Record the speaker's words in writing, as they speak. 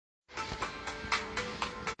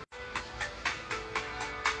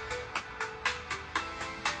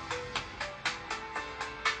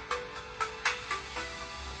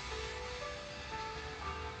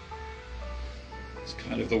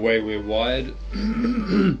kind of the way we're wired.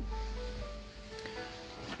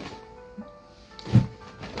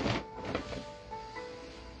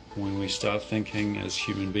 When we start thinking as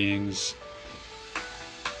human beings,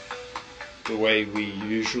 the way we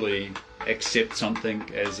usually accept something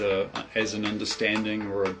as an understanding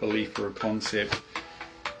or a belief or a concept,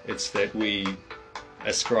 it's that we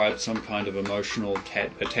ascribe some kind of emotional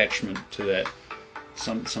attachment to that,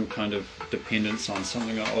 some kind of dependence on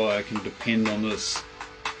something. Like, oh, I can depend on this,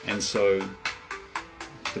 and so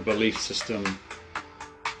the belief system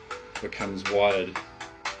becomes hardwired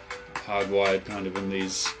kind of in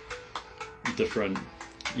these different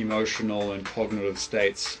emotional and cognitive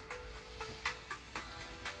states.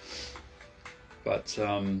 But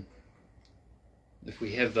if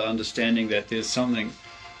we have the understanding that there's something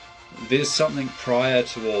prior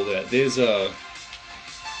to all that, there's a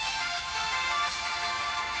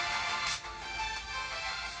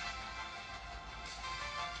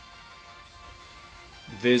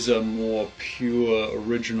pure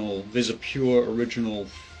original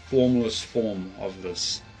formless form of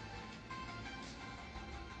this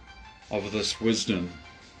wisdom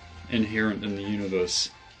inherent in the universe,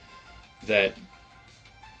 that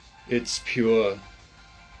it's pure.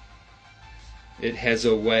 It has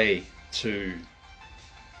a way to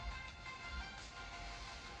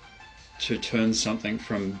turn something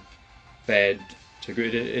from bad to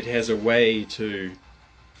good. It has a way to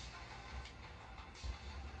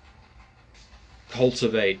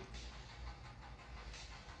cultivate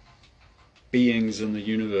beings in the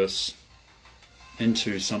universe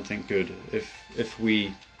into something good if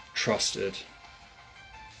we trust it,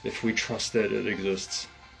 if we trust that it exists.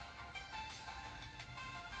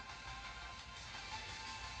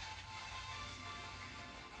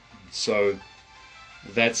 So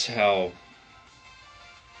that's how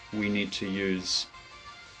we need to use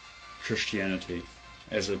Christianity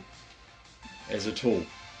as a tool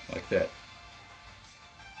like that,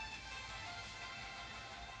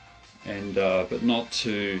 and but not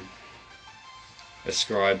to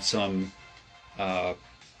ascribe some hard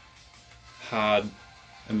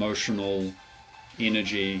emotional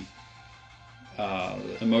energy,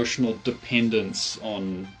 emotional dependence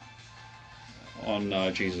on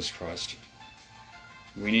Jesus Christ.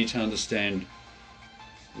 We need to understand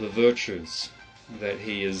the virtues that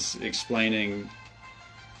he is explaining,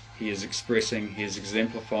 he is expressing, he is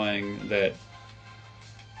exemplifying, that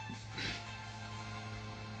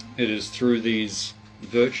it is through these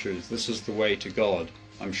virtues, this is the way to God.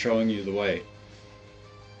 I'm showing you the way.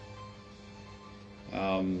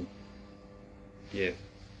 Yeah.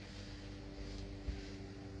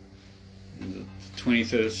 In the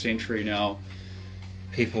 23rd century now,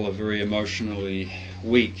 people are very emotionally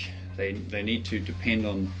weak. They need to depend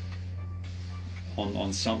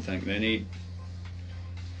on something. They need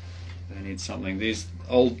something. These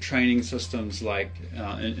old training systems, like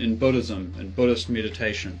in Buddhism and Buddhist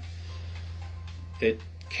meditation, it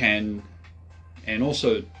can, and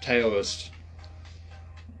also Taoist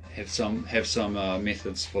have some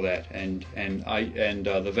methods for that, and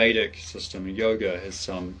the Vedic system, yoga, has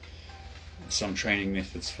some training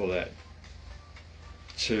methods for that,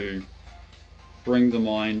 to bring the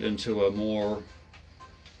mind into a more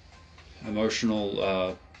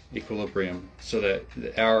emotional equilibrium, so that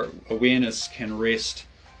our awareness can rest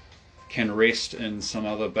in some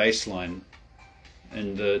other baseline.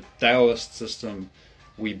 In the Taoist system,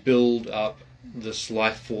 we build up this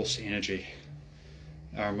life force energy.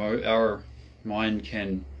 Our mind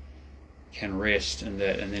can rest in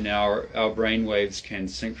that, and then our brain waves can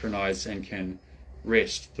synchronize and can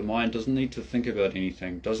rest. The mind doesn't need to think about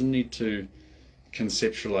anything, doesn't need to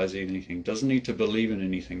conceptualize anything, doesn't need to believe in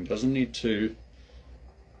anything, doesn't need to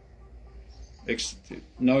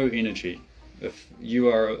no energy. If you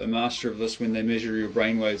are a master of this, when they measure your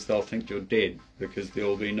brain waves, they'll think you're dead, because there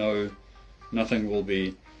will be nothing will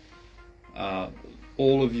be,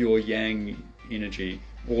 all of your yang energy,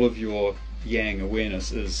 all of your yang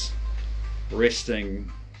awareness is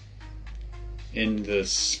resting in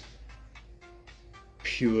this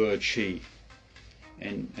pure chi,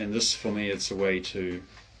 and this, for me, it's a way to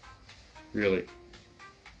really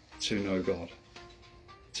to know God,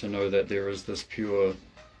 to know that there is this pure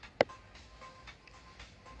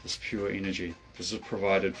energy. This is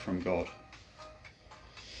provided from God.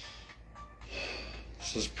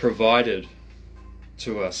 This is provided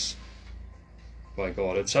to us by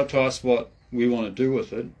God. It's up to us what we want to do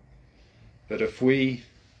with it, but if we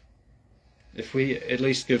at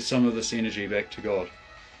least give some of this energy back to God,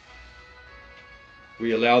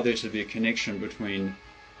 we allow there to be a connection between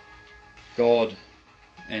God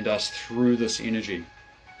and us through this energy,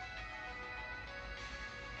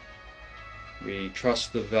 We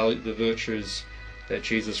trust the virtues that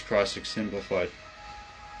Jesus Christ exemplified.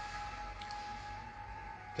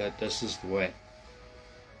 That this is the way.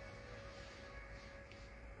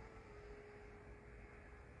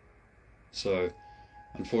 So,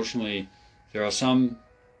 unfortunately, there are some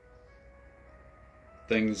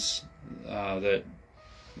things that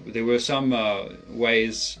there were some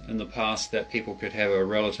ways in the past that people could have a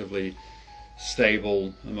relatively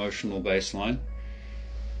stable emotional baseline,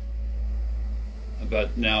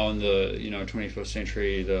 but now in the 21st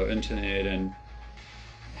century, the internet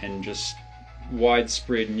and just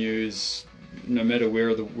widespread news, no matter where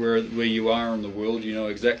you are in the world, you know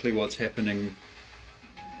exactly what's happening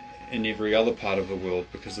in every other part of the world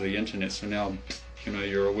because of the internet. So now,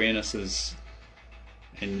 your awareness is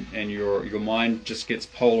and your mind just gets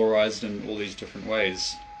polarized in all these different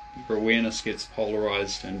ways. Your awareness gets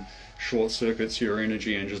polarized and short circuits your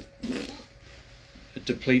energy and just it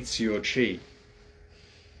depletes your chi.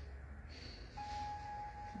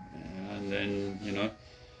 And then,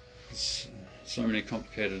 it's so many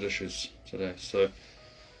complicated issues today. So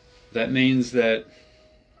that means that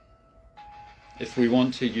if we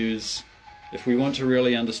want to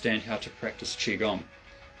really understand how to practice Qigong,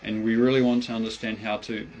 and we really want to understand how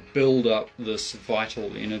to build up this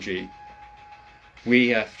vital energy, we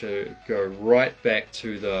have to go right back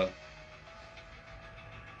to the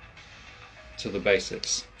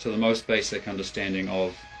basics, to the most basic understanding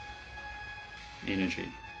of energy.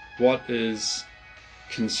 What is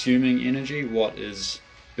consuming energy? What is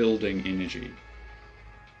building energy?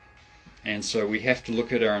 And so we have to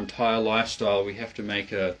look at our entire lifestyle. We have to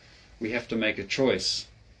make a choice.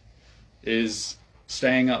 Is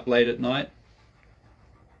staying up late at night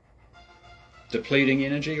depleting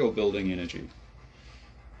energy or building energy?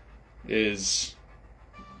 Is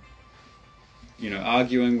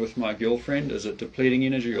arguing with my girlfriend, is it depleting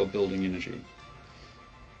energy or building energy?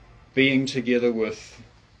 Being together with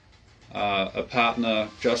a partner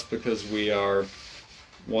just because we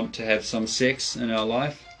want to have some sex in our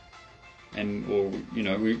life, or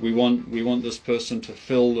we want this person to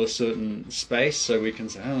fill a certain space, so we can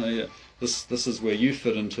say, oh yeah, this is where you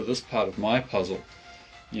fit into this part of my puzzle,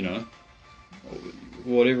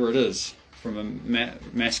 whatever it is, from a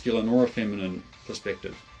masculine or a feminine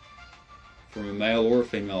perspective, from a male or a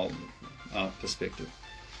female perspective,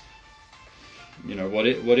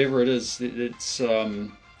 whatever it is, it's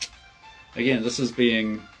again, this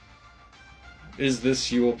is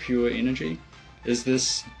this your pure energy? Is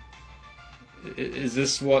this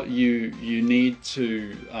what you need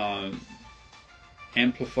to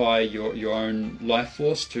amplify your own life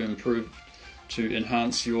force, to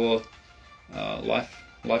enhance your life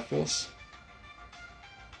force?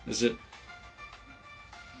 Is it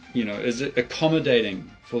accommodating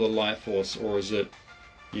for the life force, or is it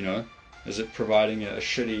providing a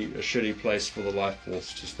shitty place for the life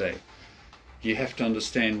force to stay? You have to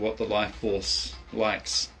understand what the life force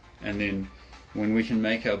likes, and then when we can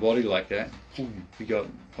make our body like that, we got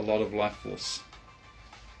a lot of life force.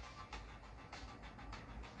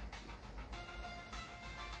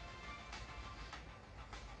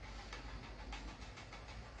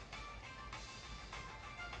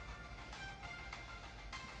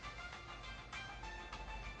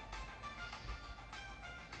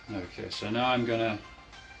 Okay, so now I'm gonna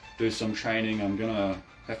do some training. I'm gonna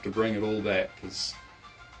have to bring it all back, because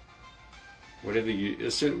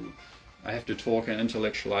I have to talk and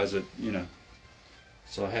intellectualize it,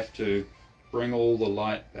 so I have to bring all the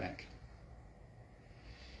light back.